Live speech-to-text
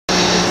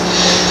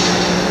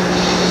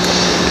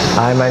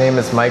Hi, my name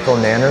is Michael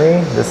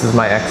Nannery. This is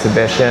my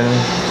exhibition,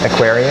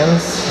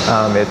 Aquariums.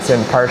 It's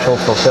in partial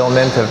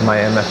fulfillment of my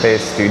MFA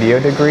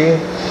studio degree.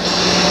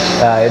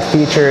 It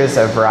features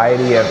a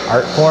variety of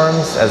art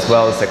forms as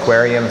well as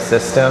aquarium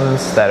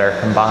systems that are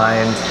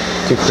combined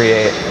to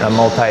create a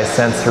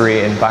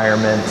multi-sensory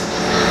environment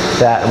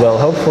that will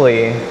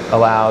hopefully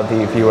allow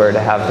the viewer to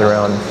have their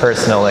own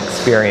personal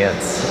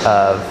experience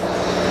of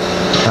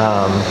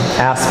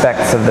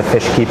aspects of the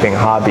fish keeping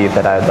hobby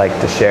that I'd like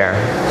to share.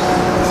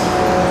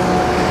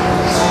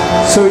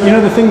 So, you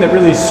know, the thing that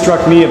really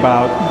struck me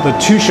about the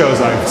two shows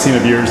I've seen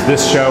of yours,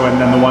 this show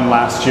and then the one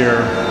last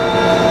year,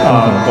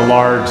 the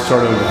large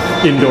sort of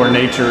indoor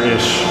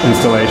nature-ish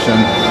installation,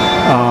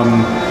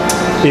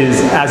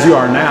 is as you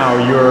are now,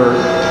 you're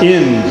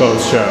in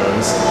both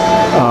shows.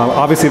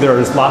 Obviously there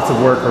is lots of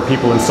work where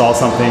people install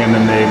something and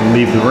then they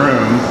leave the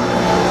room.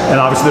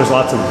 And obviously there's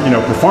lots of,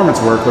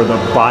 performance work where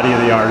the body of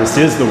the artist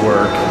is the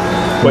work.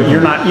 But you're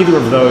not either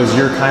of those.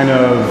 You're kind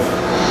of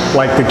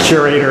like the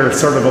curator,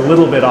 sort of a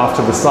little bit off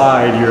to the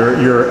side.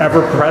 You're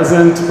ever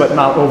present, but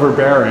not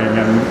overbearing.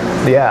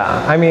 And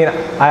yeah, I mean,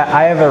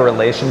 I have a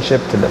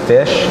relationship to the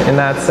fish in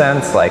that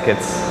sense. Like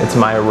it's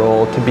my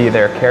role to be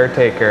their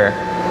caretaker.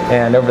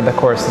 And over the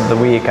course of the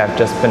week, I've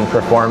just been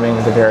performing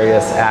the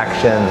various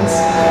actions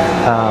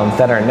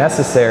that are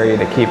necessary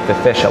to keep the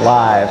fish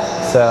alive.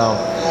 So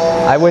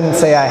I wouldn't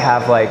say I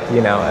have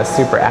a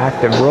super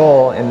active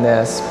role in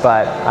this,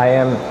 but I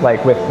am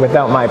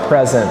without my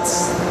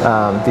presence,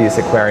 these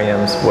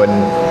aquariums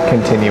wouldn't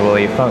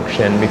continually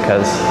function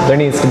because there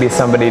needs to be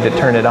somebody to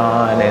turn it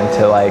on and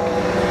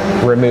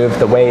to remove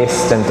the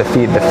waste and to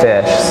feed the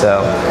fish.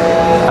 So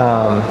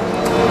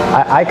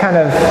I kind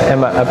of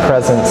am a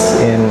presence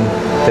in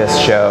this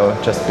show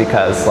just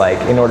because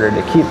in order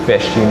to keep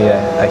fish you need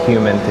a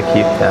human to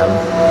keep them.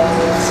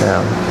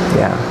 So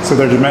yeah. So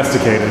they're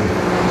domesticated.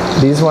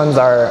 These ones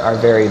are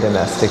very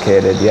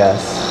domesticated,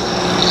 yes.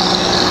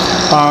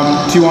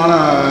 Do you want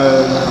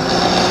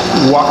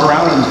to walk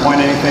around and point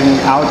anything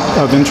out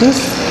of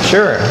interest?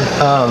 Sure.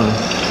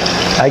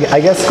 I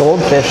guess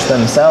goldfish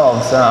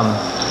themselves,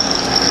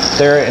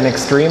 they're an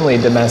extremely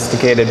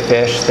domesticated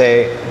fish.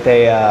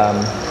 They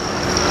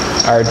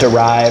are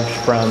derived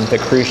from the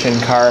Crucian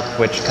carp,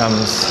 which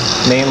comes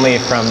mainly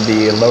from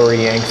the lower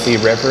Yangtze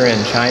River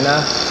in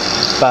China.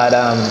 But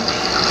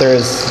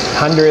there's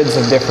hundreds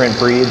of different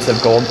breeds of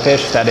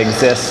goldfish that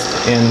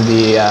exist in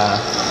the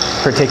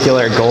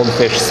particular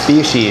goldfish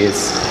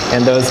species,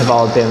 and those have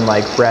all been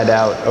bred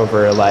out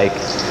over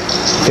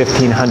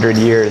 1,500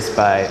 years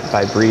by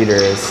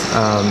breeders.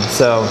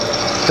 So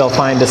they'll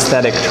find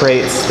aesthetic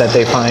traits that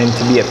they find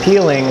to be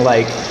appealing,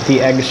 like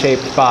the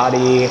egg-shaped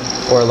body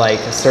or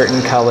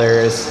certain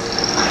colors.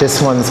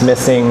 This one's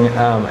missing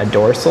a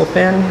dorsal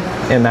fin,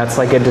 and that's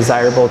a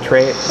desirable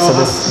trait. So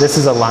this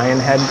is a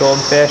lionhead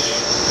goldfish,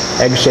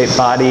 egg-shaped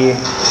body,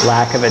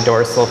 lack of a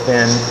dorsal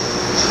fin.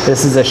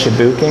 This is a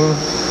shibuking.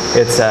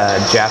 It's a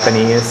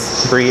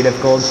Japanese breed of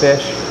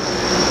goldfish,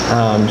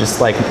 just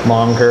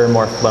longer,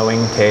 more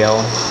flowing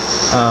tail.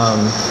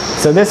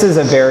 So this is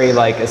a very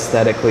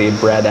aesthetically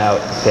bred out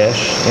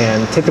fish,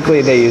 and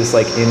typically they use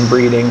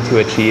inbreeding to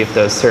achieve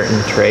those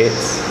certain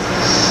traits.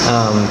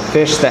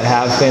 Fish that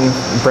have been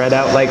bred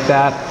out like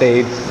that,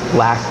 they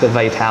lack the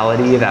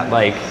vitality that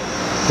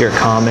your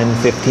common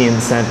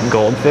 15-cent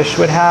goldfish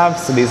would have.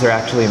 So these are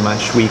actually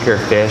much weaker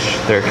fish.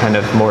 They're kind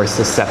of more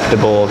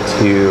susceptible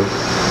to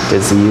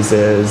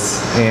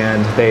diseases,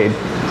 and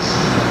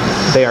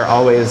they are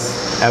always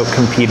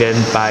outcompeted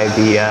by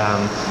the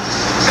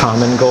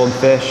common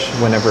goldfish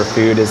whenever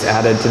food is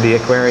added to the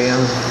aquarium.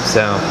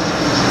 So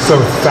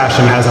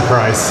fashion has a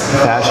price.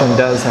 Fashion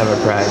does have a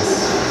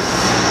price.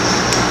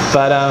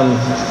 But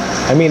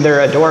I mean,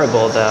 they're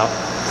adorable though.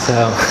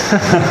 So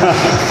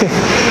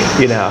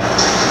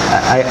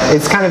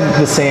it's kind of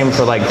the same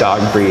for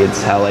dog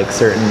breeds, how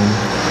certain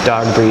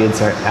dog breeds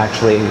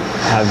actually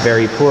have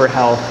very poor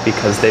health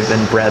because they've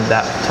been bred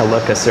to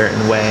look a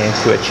certain way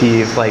to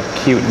achieve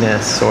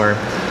cuteness or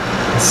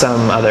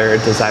some other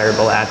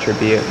desirable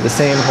attribute. The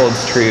same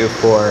holds true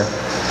for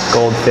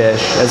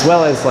goldfish as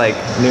well as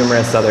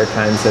numerous other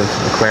kinds of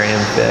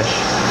aquarium fish.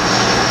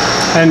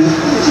 And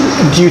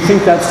do you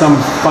think that's some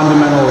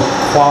fundamental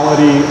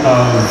quality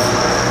of,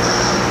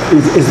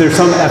 is there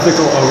some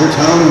ethical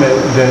overtone that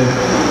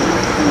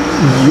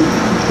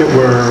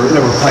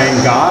we're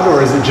playing God,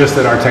 or is it just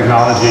that our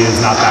technology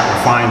is not that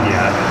refined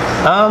yet?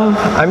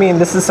 I mean,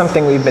 this is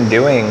something we've been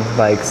doing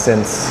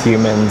since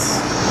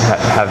humans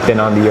have been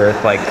on the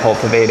earth,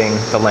 cultivating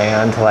the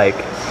land,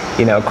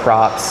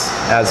 crops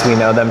as we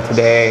know them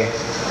today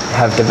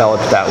have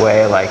developed that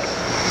way.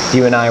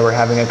 You and I were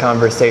having a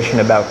conversation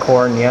about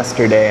corn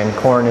yesterday, and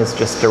corn is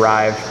just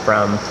derived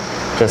from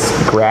just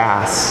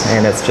grass,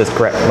 and it's just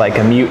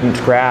a mutant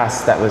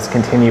grass that was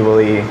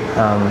continually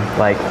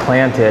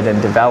planted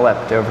and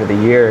developed over the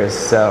years.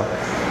 So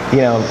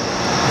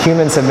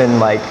humans have been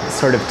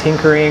sort of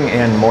tinkering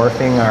and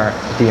morphing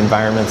the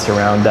environments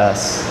around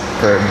us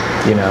for,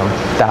 you know,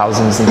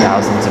 thousands and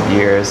thousands of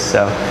years.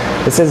 So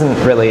this isn't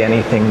really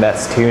anything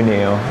that's too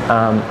new.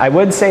 I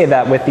would say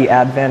that with the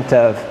advent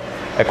of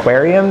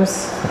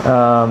aquariums,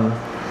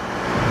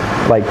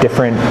 like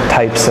different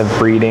types of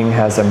breeding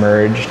has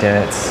emerged,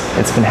 and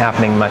it's been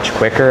happening much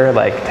quicker.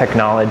 Like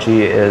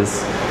technology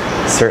is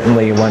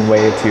certainly one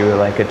way to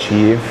like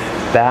achieve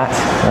that.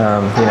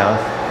 You know,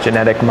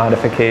 genetic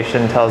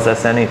modification tells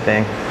us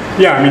anything.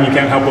 Yeah, I mean, you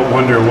can't help but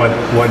wonder what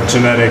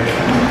genetic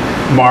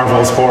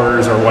marvels,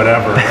 horrors, or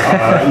whatever,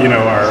 you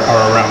know, are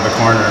around the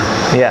corner.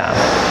 Yeah.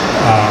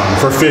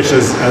 For fish,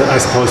 as I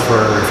suppose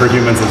for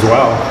humans as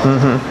well.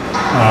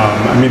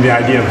 I mean, the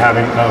idea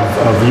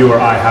of you or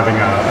I having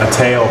a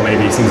tail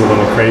maybe seems a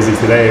little crazy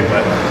today,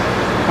 but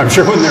I'm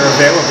sure when they're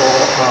available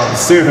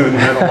soon,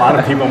 that a lot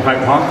of people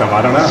might want them. I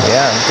don't know.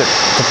 Yeah,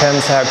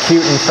 depends how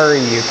cute and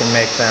furry you can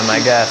make them,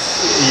 I guess.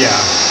 Yeah.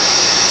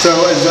 So,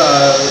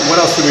 what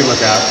else should we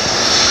look at?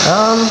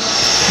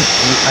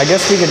 I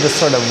guess we could just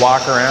sort of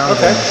walk around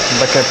and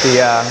look at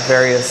the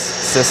various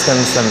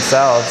systems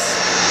themselves.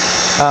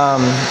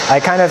 I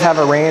kind of have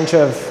a range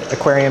of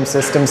aquarium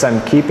systems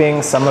I'm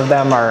keeping. Some of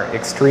them are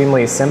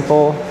extremely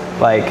simple.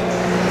 Like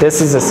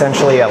this is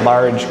essentially a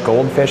large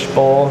goldfish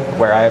bowl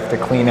where I have to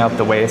clean out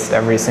the waste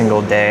every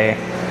single day.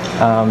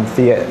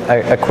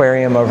 The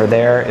aquarium over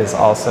there is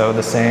also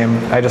the same.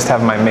 I just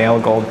have my male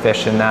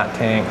goldfish in that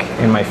tank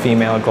and my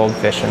female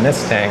goldfish in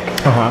this tank.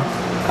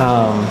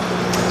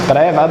 But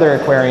I have other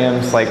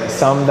aquariums, like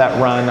some that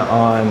run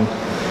on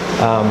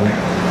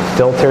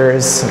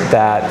filters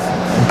that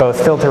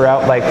both filter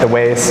out like the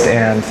waste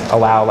and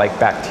allow like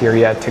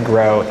bacteria to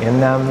grow in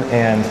them.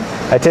 And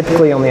I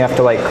typically only have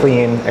to like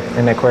clean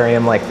an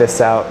aquarium like this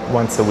out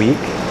once a week.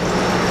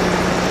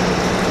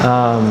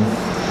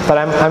 But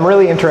I'm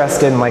really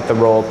interested in like the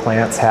role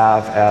plants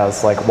have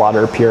as like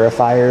water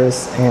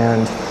purifiers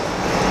and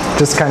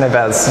just kind of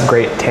as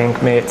great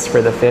tank mates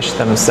for the fish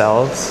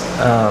themselves.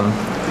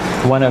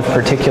 One of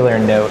particular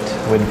note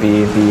would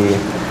be the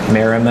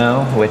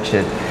marimo, which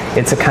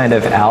it's a kind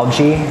of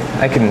algae.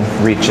 I can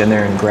reach in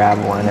there and grab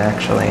one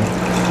actually.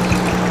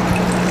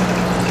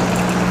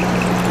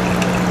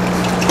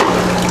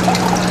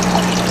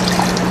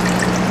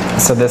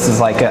 So this is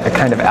like a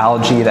kind of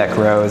algae that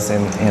grows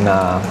in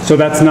So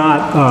that's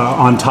not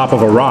on top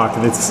of a rock.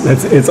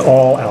 It's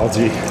all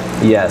algae.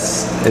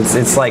 Yes,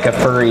 it's like a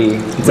furry.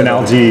 It's an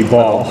algae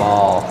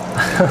ball.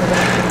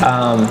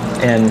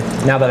 And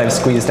now that I've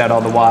squeezed out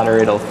all the water,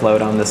 it'll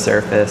float on the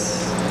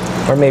surface,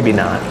 or maybe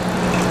not.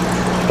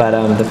 But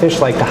the fish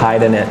like to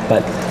hide in it.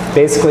 But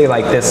basically,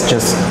 like this,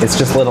 it's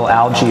just little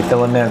algae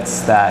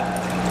filaments that.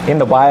 In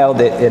the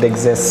wild, it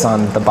exists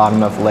on the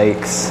bottom of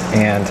lakes,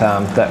 and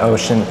the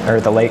ocean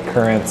or the lake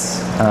currents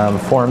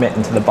form it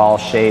into the ball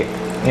shape.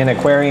 In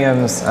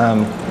aquariums,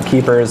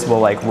 keepers will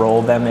like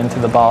roll them into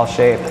the ball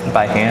shape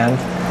by hand.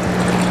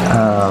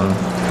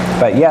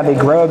 But yeah, they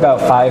grow about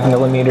 5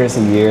 millimeters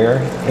a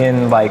year.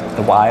 In like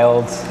the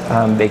wild,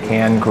 they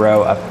can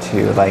grow up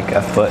to like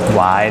a foot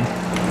wide.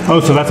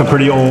 Oh, so that's a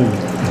pretty old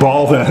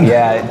ball then.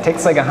 Yeah, it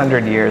takes like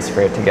 100 years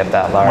for it to get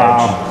that large.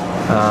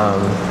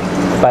 Wow.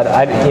 But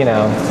you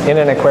know, in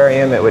an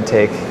aquarium, it would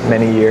take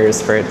many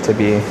years for it to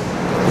be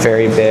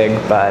very big.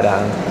 But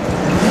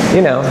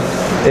you know,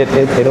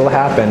 it'll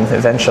happen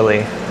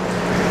eventually,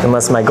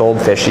 unless my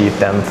goldfish eat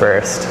them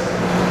first.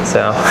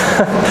 So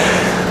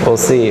we'll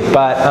see.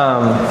 But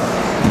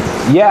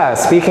yeah,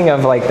 speaking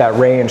of like that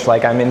range,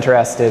 like I'm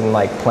interested in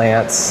like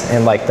plants,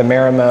 and like the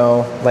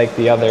marimo, like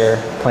the other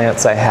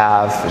plants I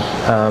have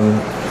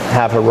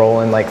a role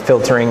in like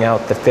filtering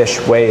out the fish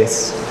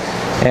waste.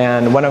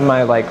 And one of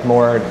my like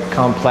more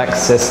complex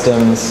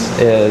systems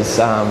is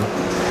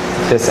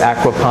this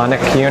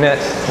aquaponic unit,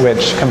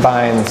 which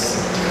combines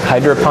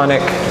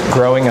hydroponic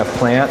growing of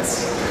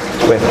plants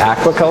with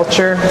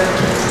aquaculture,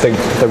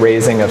 the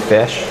raising of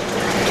fish.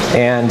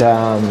 And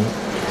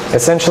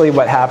essentially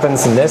what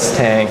happens in this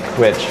tank,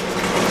 which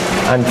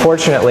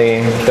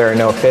unfortunately there are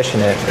no fish in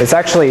it, it's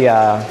actually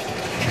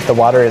the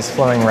water is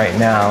flowing right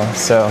now,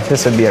 so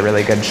this would be a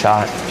really good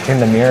shot in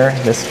the mirror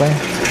this way.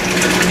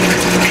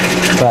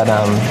 But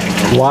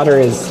water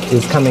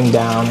is coming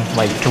down,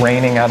 like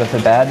draining out of the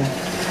bed.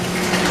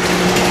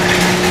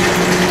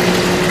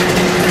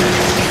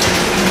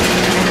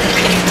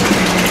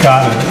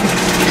 Got it.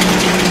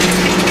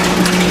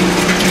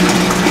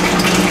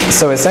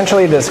 So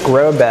essentially this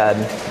grow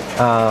bed,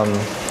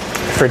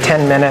 for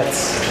 10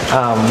 minutes,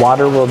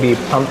 water will be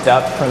pumped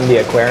up from the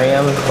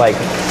aquarium, like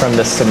from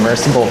the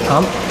submersible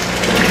pump,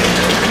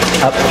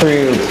 up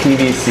through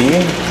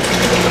PVC,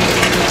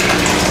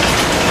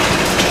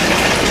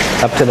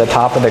 up to the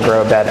top of the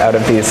grow bed out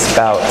of these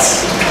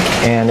spouts.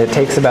 And it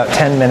takes about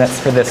 10 minutes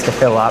for this to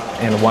fill up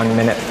and 1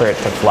 minute for it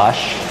to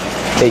flush.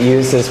 It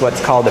uses what's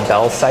called a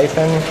bell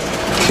siphon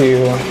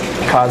to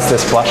cause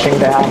this flushing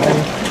to happen.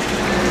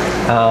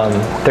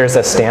 There's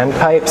a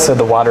standpipe, so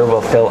the water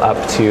will fill up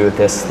to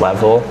this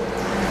level,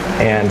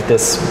 and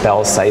this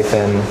bell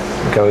siphon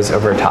goes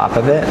over top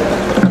of it.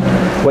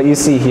 What you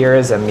see here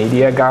is a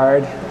media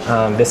guard.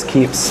 This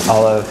keeps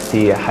all of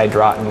the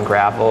hydroton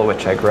gravel,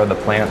 which I grow the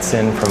plants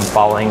in, from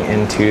falling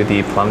into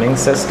the plumbing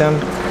system.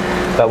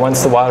 But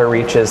once the water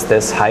reaches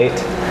this height,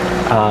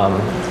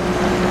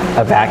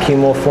 a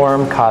vacuum will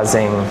form,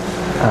 causing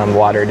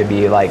water to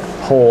be like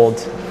pulled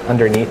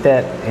underneath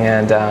it,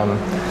 and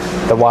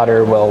the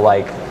water will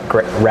like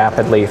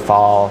rapidly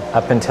fall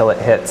up until it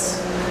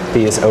hits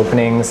these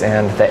openings,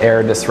 and the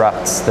air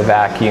disrupts the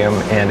vacuum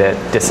and it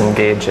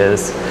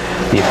disengages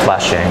the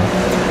flushing.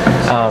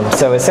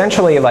 So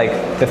essentially, like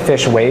the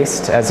fish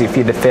waste, as you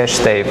feed the fish,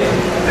 they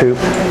poop,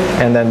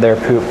 and then their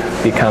poop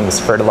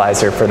becomes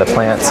fertilizer for the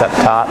plants up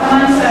top.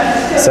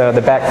 So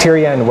the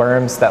bacteria and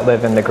worms that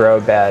live in the grow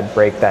bed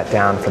break that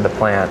down for the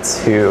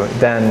plants, who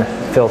then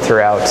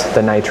filter out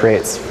the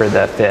nitrates for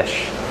the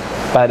fish.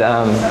 But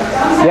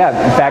yeah,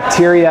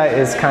 bacteria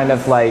is kind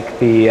of like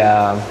the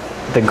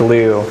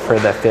glue for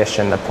the fish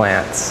and the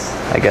plants,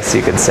 I guess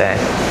you could say.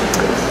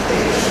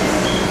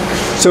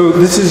 So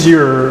this is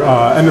your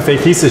MFA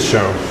thesis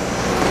show.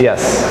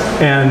 Yes.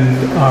 And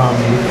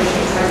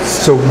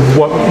so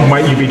what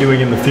might you be doing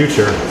in the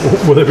future?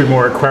 Will there be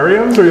more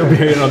aquariums, or you'll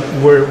be,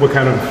 what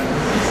kind of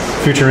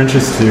future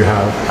interests do you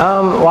have?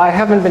 Well, I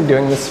haven't been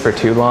doing this for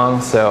too long,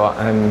 so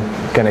I'm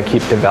going to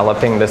keep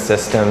developing the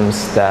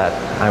systems that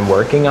I'm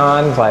working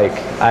on. Like,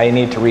 I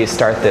need to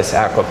restart this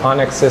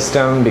aquaponics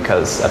system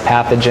because a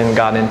pathogen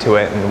got into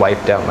it and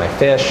wiped out my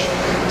fish.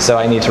 So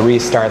I need to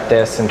restart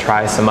this and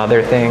try some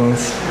other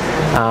things.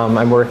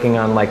 I'm working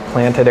on like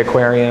planted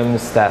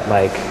aquariums that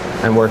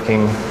I'm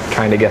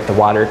trying to get the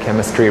water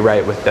chemistry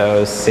right with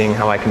those, seeing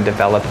how I can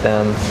develop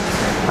them.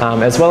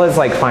 As well as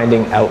like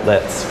finding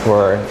outlets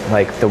for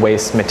like the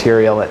waste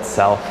material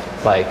itself.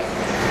 Like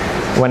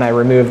when I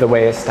remove the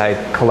waste, I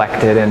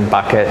collect it in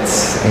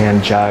buckets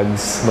and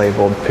jugs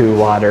labeled poo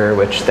water,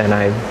 which then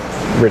I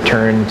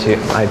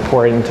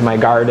pour it into my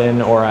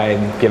garden, or I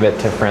give it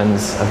to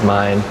friends of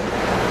mine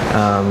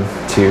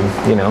to,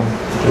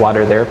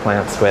 water their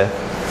plants with.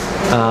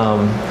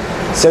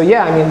 So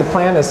yeah, I mean, the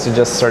plan is to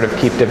just sort of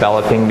keep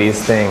developing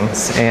these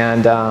things,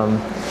 and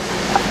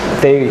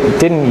they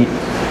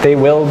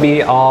will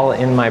be all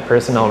in my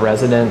personal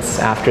residence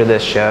after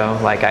this show.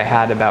 Like, I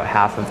had about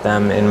half of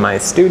them in my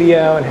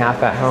studio and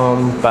half at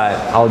home, but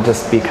I'll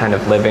just be kind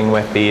of living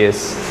with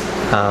these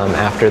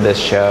after this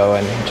show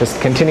and just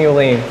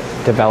continually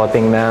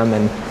developing them.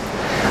 And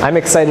I'm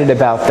excited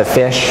about the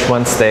fish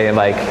once they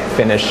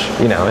finish,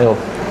 it'll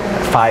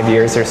 5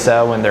 years or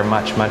so when they're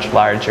much, much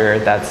larger.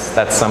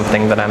 That's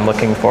something that I'm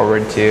looking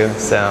forward to.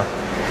 So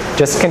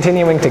just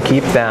continuing to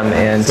keep them,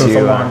 and so it's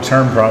a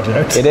long-term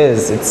project. It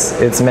is.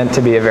 It's meant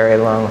to be a very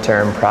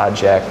long-term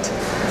project.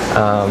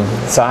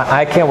 So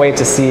I can't wait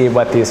to see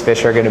what these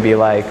fish are going to be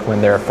like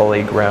when they're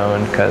fully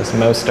grown, because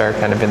most are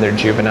kind of in their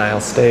juvenile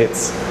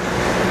states.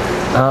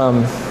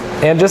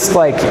 And just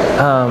I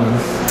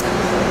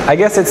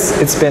guess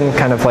it's been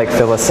kind of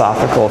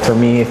philosophical for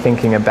me,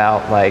 thinking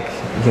about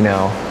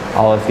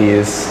all of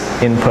these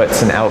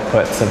inputs and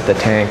outputs of the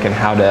tank and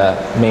how to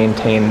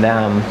maintain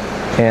them,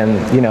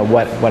 and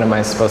what am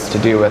I supposed to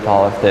do with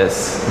all of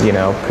this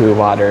poo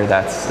water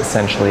that's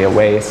essentially a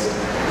waste.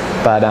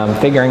 But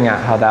figuring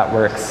out how that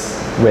works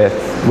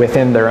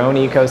within their own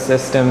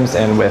ecosystems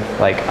and with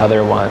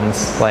other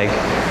ones,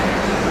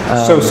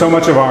 so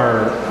much of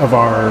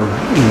our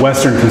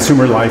Western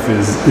consumer life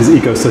is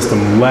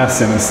ecosystem less,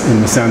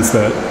 in the sense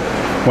that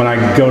when I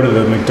go to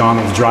the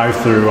McDonald's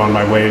drive-thru on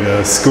my way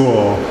to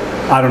school,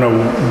 I don't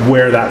know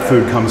where that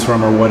food comes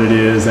from or what it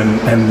is, and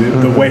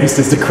the waste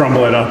is to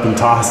crumble it up and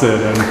toss it,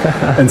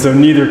 and so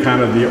neither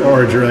kind of the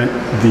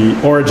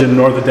origin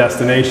nor the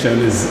destination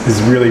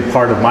is really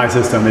part of my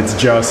system. It's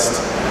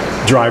just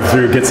drive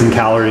through, get some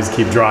calories,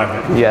 keep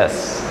driving.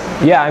 Yes.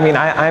 Yeah, I mean,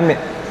 I'm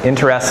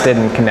interested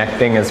in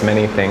connecting as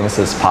many things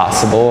as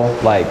possible.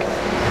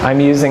 I'm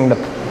using the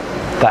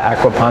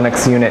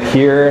aquaponics unit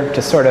here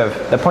to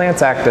the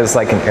plants act as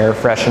like an air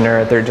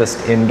freshener. They're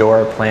just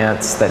indoor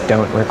plants that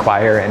don't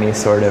require any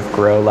sort of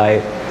grow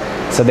light.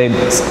 So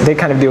they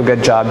kind of do a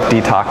good job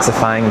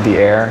detoxifying the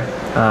air.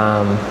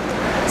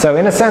 So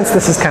in a sense,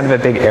 this is kind of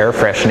a big air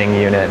freshening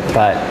unit,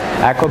 but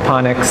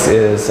aquaponics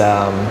is,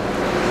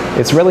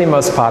 it's really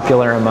most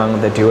popular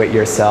among the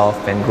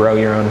do-it-yourself and grow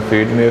your own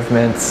food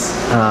movements.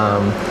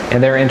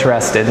 And they're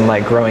interested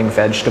in growing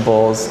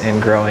vegetables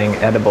and growing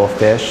edible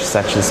fish,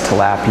 such as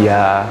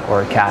tilapia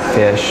or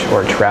catfish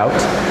or trout.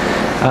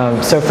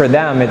 So for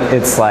them,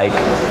 it's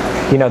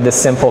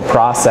this simple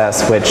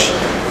process, which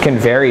can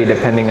vary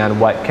depending on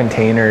what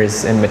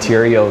containers and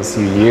materials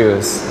you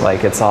use.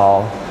 It's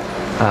all,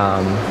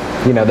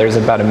 there's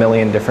about 1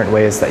 million different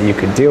ways that you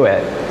could do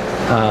it.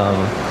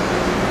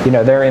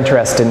 They're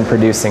interested in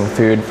producing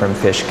food from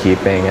fish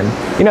keeping, and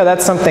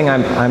that's something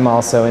I'm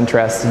also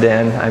interested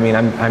in. I mean,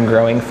 I'm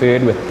growing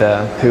food with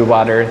the poo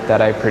water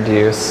that I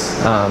produce,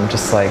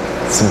 just like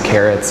some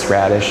carrots,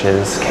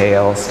 radishes,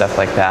 kale, stuff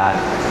like that.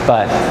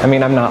 But I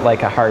mean, I'm not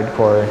like a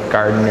hardcore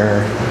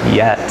gardener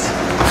yet,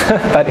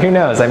 but who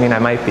knows? I mean, I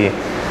might be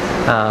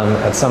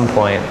at some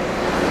point.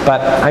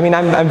 But I mean,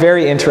 I'm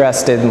very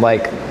interested in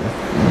like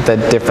the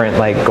different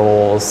like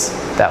goals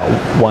that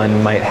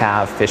one might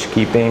have fish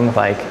keeping.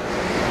 Like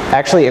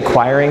actually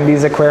acquiring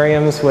these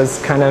aquariums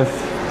was kind of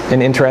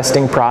an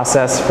interesting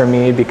process for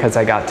me because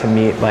I got to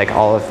meet like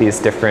all of these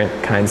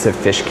different kinds of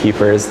fish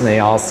keepers, and they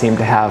all seem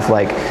to have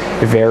like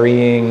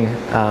varying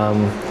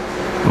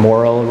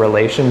moral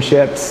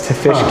relationships to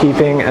fish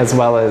keeping, as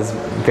well as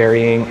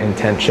varying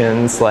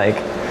intentions. Like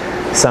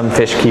some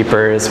fish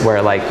keepers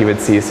where like you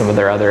would see some of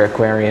their other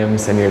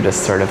aquariums and you're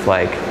just sort of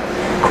like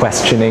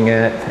questioning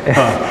it.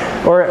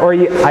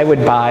 I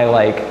would buy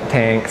like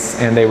tanks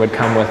and they would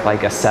come with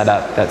like a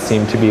setup that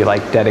seemed to be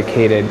like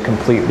dedicated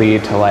completely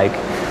to like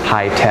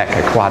high-tech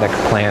aquatic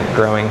plant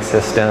growing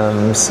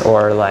systems,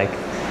 or like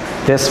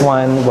this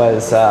one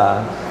was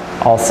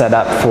all set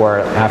up for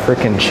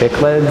African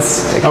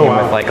cichlids. It came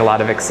with like a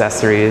lot of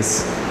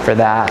accessories for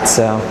that.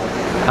 So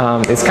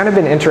it's kind of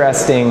been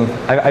interesting.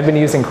 I've been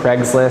using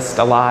Craigslist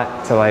a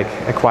lot to like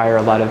acquire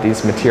a lot of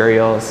these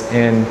materials,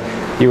 and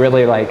you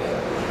really like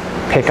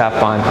pick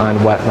up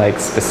on what like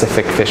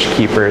specific fish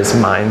keepers'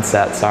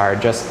 mindsets are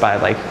just by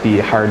like the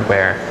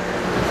hardware.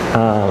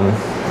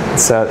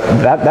 So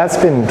that's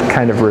been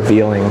kind of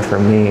revealing for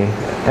me,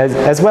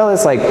 as well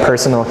as like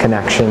personal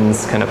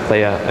connections kind of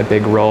play a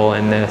big role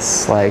in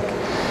this. Like,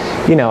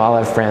 you know, I'll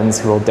have friends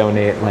who will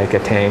donate like a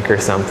tank or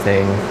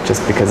something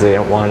just because they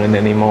don't want it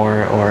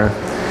anymore, or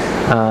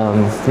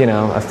you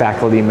know, a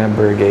faculty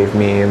member gave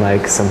me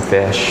like some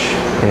fish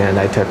and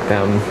I took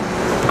them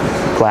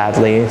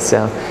gladly.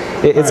 So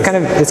it's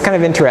kind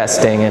of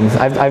interesting, and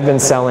I've been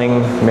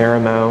selling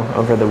Marimo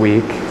over the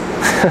week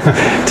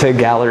to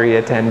gallery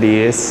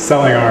attendees.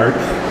 Selling art.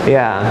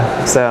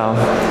 Yeah, so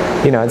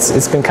you know,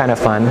 it's been kind of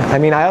fun. I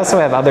mean, I also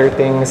have other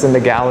things in the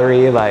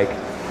gallery, like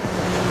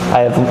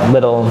I have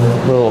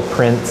little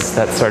prints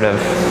that sort of,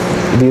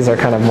 these are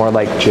kind of more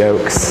like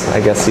jokes,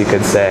 I guess you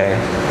could say.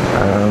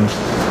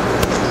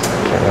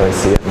 Can't really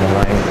see it in the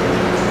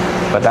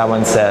light. But that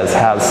one says,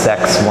 have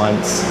sex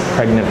once,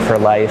 pregnant for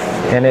life.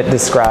 And it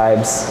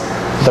describes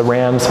the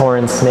ram's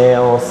horn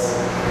snails,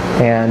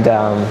 and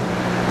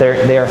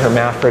they are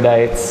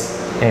hermaphrodites.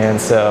 And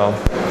so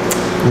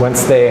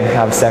once they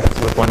have sex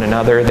with one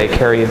another, they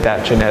carry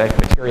that genetic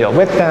material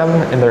with them,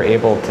 and they're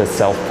able to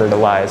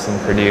self-fertilize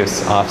and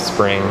produce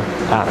offspring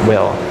at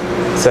will.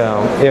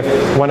 So if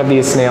one of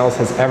these snails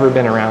has ever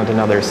been around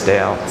another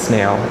snail,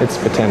 it's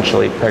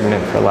potentially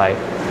pregnant for life.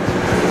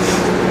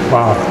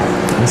 Wow.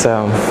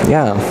 So,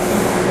 yeah.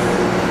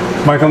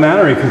 Michael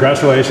Nannery,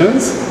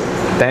 congratulations.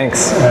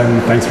 Thanks.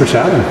 And thanks for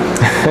chatting.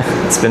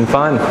 It's been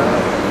fun.